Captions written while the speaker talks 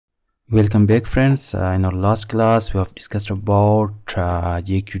Welcome back, friends. In our last class we have discussed about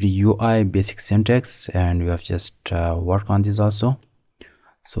Jquery UI basic syntax, and we have just worked on this also.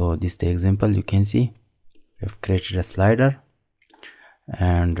 So this is the example. You can see we have created a slider,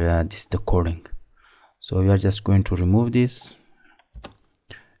 and this is the coding. So we are just going to remove this,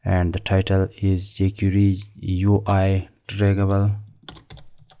 and the title is Jquery UI draggable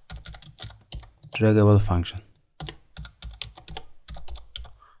function.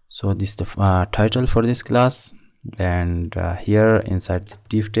 So this is the title for this class, and here inside the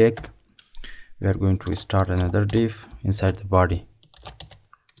div tag we are going to start another div inside the body,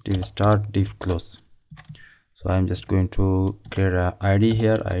 div start, div close. So I'm just going to create a id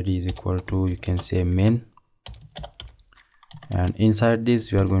here. Id is equal to, you can say, main, and inside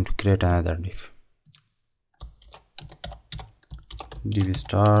this we are going to create another div, div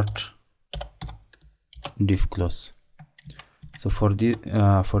start, div close. So for this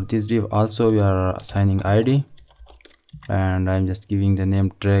div also we are assigning id, and I'm just giving the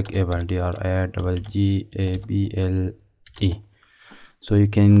name draggable, draggable. So you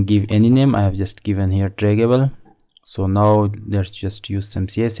can give any name. I have just given here draggable. So now let's just use some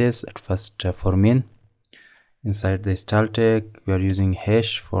css. At first, for main, inside the style tag we are using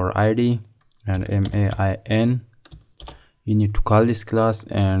hash for id and main. You need to call this class,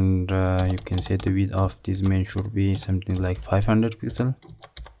 and you can say the width of this main should be something like 500 pixel,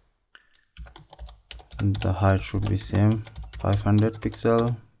 and the height should be same 500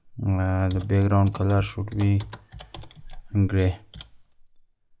 pixel. The background color should be gray,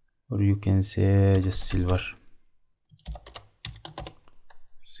 or you can say just silver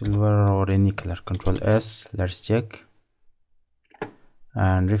or any color. Control S. Let's check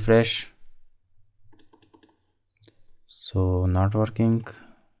and refresh. So not working.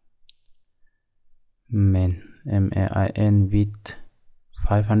 Main, main, width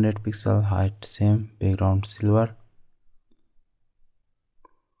 500 pixel, height same, background silver.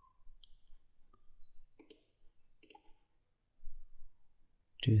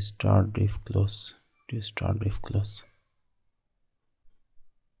 To start, div close, to start, div close.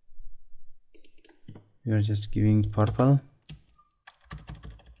 We are just giving purple.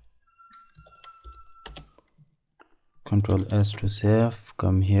 Control S to save.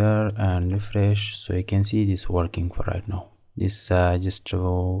 Come here and refresh. So you can see this working for right now. This just a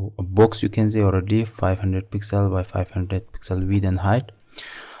box, you can say, or a div, 500 pixel by 500 pixel width and height.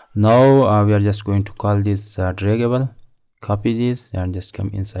 Now we are just going to call this draggable. Copy this and just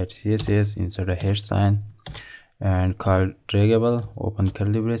come inside css, insert a hash sign, and call draggable, open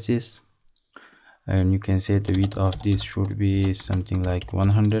curly braces, and you can say the width of this should be something like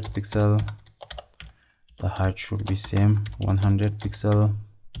 100 pixel. The height should be same, 100 pixel.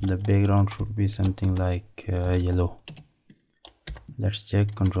 The background should be something like yellow. Let's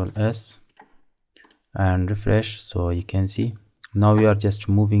check. Control S and refresh. So you can see now we are just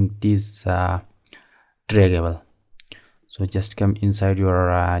moving this draggable. So just come inside your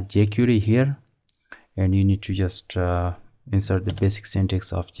Jquery here, and you need to just insert the basic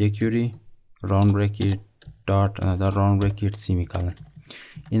syntax of Jquery: round bracket, dot, another round bracket, semicolon.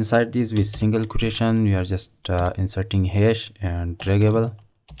 Inside this, with single quotation, we are just inserting hash and draggable.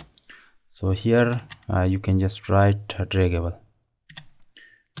 So here you can just write draggable,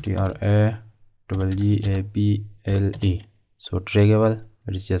 draggable. So draggable,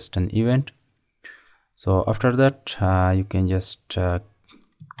 it is just an event. So after that you can just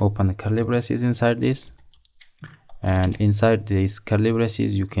open the curly braces inside this, and inside these curly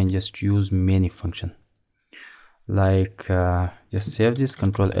braces you can just use many function, like just save this.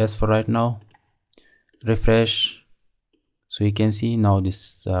 Control S for right now, refresh. So you can see now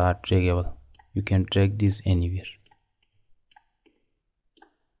this draggable, you can drag this anywhere.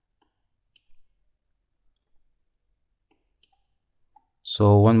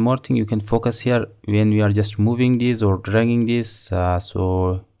 So one more thing you can focus here, when we are just moving this or dragging this,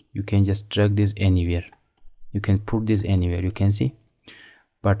 so you can just drag this anywhere, you can put this anywhere, you can see.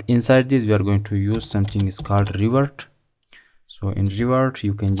 But inside this we are going to use something is called revert. So in revert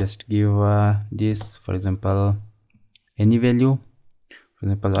you can just give this, for example, any value. For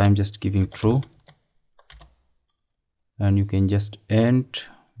example, I am just giving true, and you can just end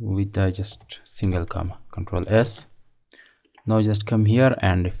with just single comma. Control S. Now just come here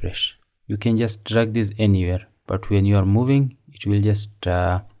and refresh. You can just drag this anywhere, but when you are moving it will just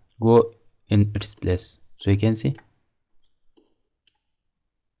go in its place. So you can see,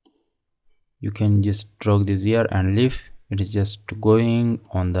 you can just drag this here and leave, it is just going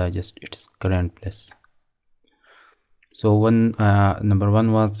on the just its current place. So number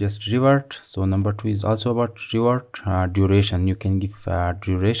one was just revert. So number two is also about revert. Duration, you can give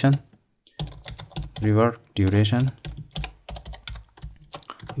duration. rework duration.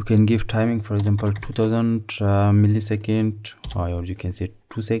 You can give timing, for example 2000 millisecond, or you can say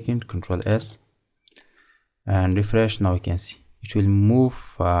 2 seconds. Control S and refresh. Now you can see it will move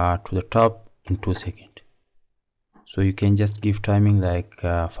to the top in 2 seconds. So you can just give timing like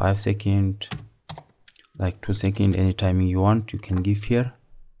 5 seconds, like 2 seconds, any timing you want you can give here.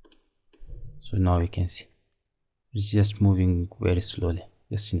 So now you can see it's just moving very slowly,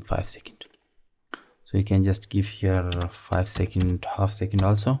 just in 5 seconds. So you can just give here 5 seconds, half second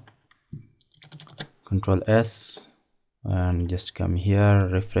also. Control S and just come here,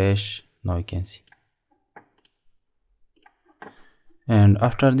 refresh. Now you can see. And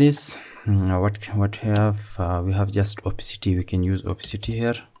after this, what we have just opacity. We can use opacity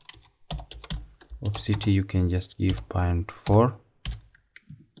here. Opacity you can just give 0.4.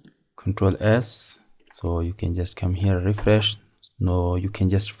 Control S. So you can just come here, refresh. No, you can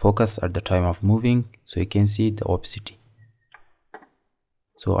just focus at the time of moving, so you can see the opacity.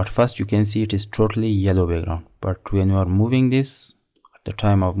 So at first you can see it is totally yellow background, but when you are moving this, at the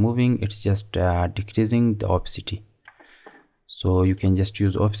time of moving, it's just decreasing the opacity. So you can just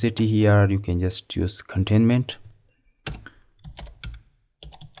use opacity here. You can just use containment.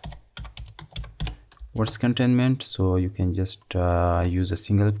 What's containment? So you can just use a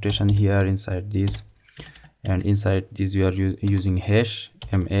single quotation here inside this, and inside this we are using hash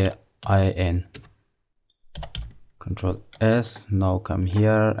MAIN. Control S. Now come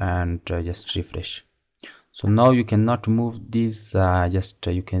here and just refresh. So now you cannot move this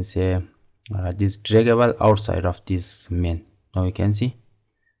you can say this draggable outside of this main. Now you can see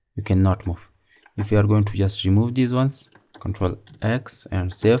you cannot move. If you are going to just remove these ones, Control X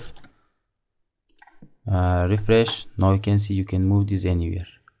and save, refresh. Now you can see you can move this anywhere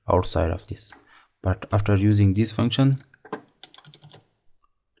outside of this, but after using this function,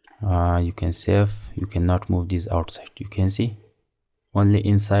 you can save, you cannot move this outside. You can see only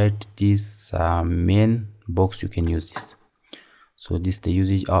inside this main box you can use this. So this is the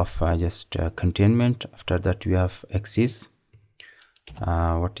usage of containment. After that we have axis.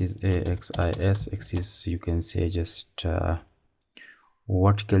 What is axis? Axis you can say just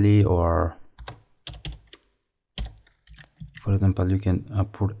vertically, or for example you can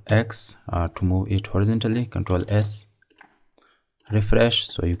put X to move it horizontally. Control S, refresh.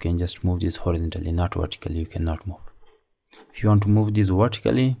 So you can just move this horizontally, not vertically. You cannot move. If you want to move this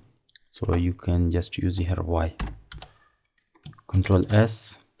vertically, so you can just use here Y. Control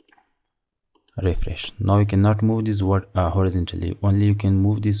S, refresh. Now you cannot move this horizontally, only you can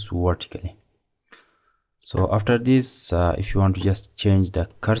move this vertically. So after this, if you want to just change the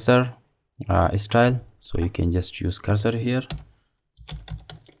cursor style, so you can just use cursor here.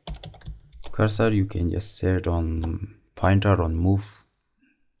 Cursor you can just set on pointer on move.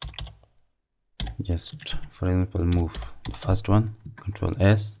 Just for example move the first one. Control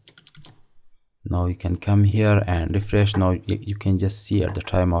S. Now you can come here and refresh. Now you can just see at the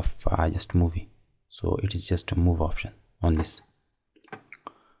time of just moving, so it is just a move option on this.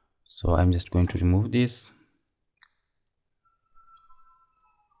 So I'm just going to remove this.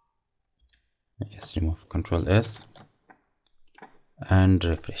 Just remove. Control S and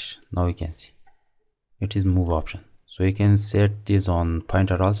refresh. Now you can see it is move option. So you can set this on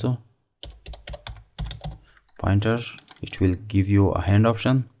pointer also. Pointer, it will give you a hand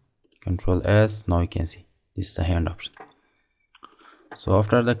option. Control S. Now you can see this is the hand option. So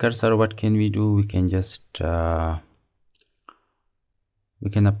after the cursor, what can we do? We can just we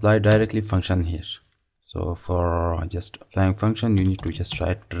can apply directly function here. So for just applying function, you need to just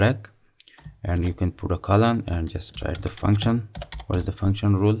write drag, and you can put a colon and just write the function. What is the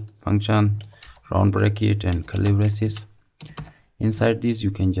function rule? Function, round bracket and curly braces. Inside this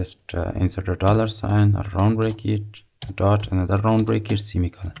you can just insert a $sign, a round bracket, dot, another round bracket,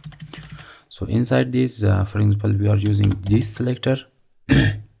 semicolon. So inside this, for example, we are using this selector.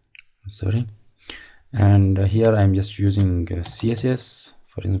 Sorry, and here I'm just using CSS.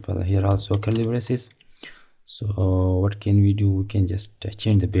 For example, here also curly braces. So what can we do? We can just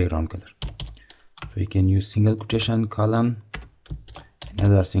change the background color. So we can use single quotation, colon,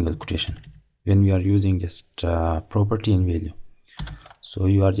 another single quotation when we are using just property and value. So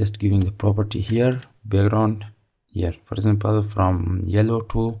you are just giving the property here, background here. For example, from yellow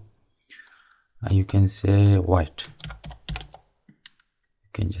to you can say white.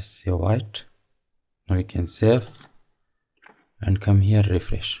 You can just say white. Now you can save and come here,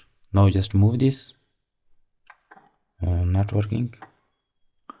 refresh. Now just move this. Not working.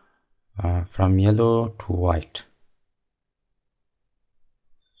 From yellow to white.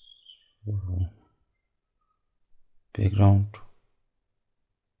 Background.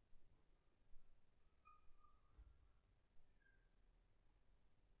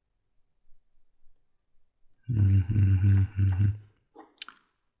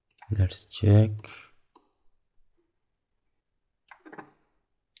 Let's check.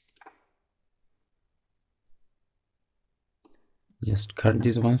 Just cut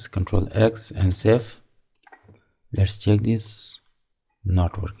these ones, Control X and save. Let's check this.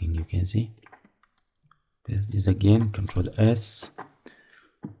 Not working, you can see. Paste this again, Control S,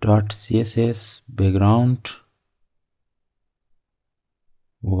 .css background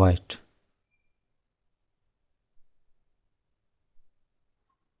white.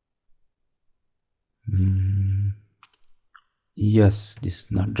 Yes, this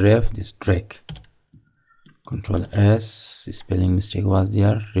is not draft, this drag. Control S, spelling mistake was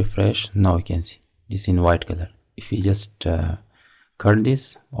there. Refresh. Now you can see this in white color. If we just cut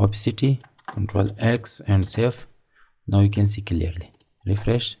this opacity, Control X and save, now you can see clearly.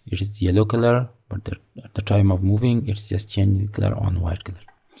 Refresh. It is yellow color, but at the time of moving, it's just changing color on white color.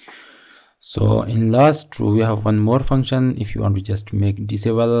 So in last, we have one more function. If you want to just make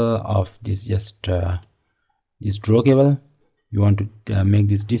disable of this, just this draggable, you want to make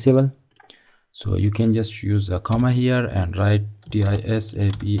this disable. So you can just use a comma here and write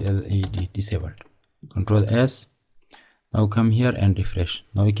disabled, disabled. Control S. Now come here and refresh.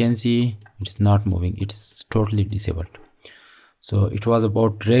 Now you can see it is not moving. It is totally disabled. So it was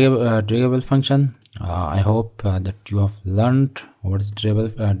about draggable function. I hope that you have learned what is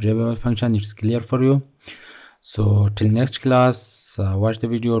draggable function. It's clear for you. So till next class, watch the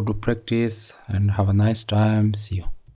video, do practice, and have a nice time. See you.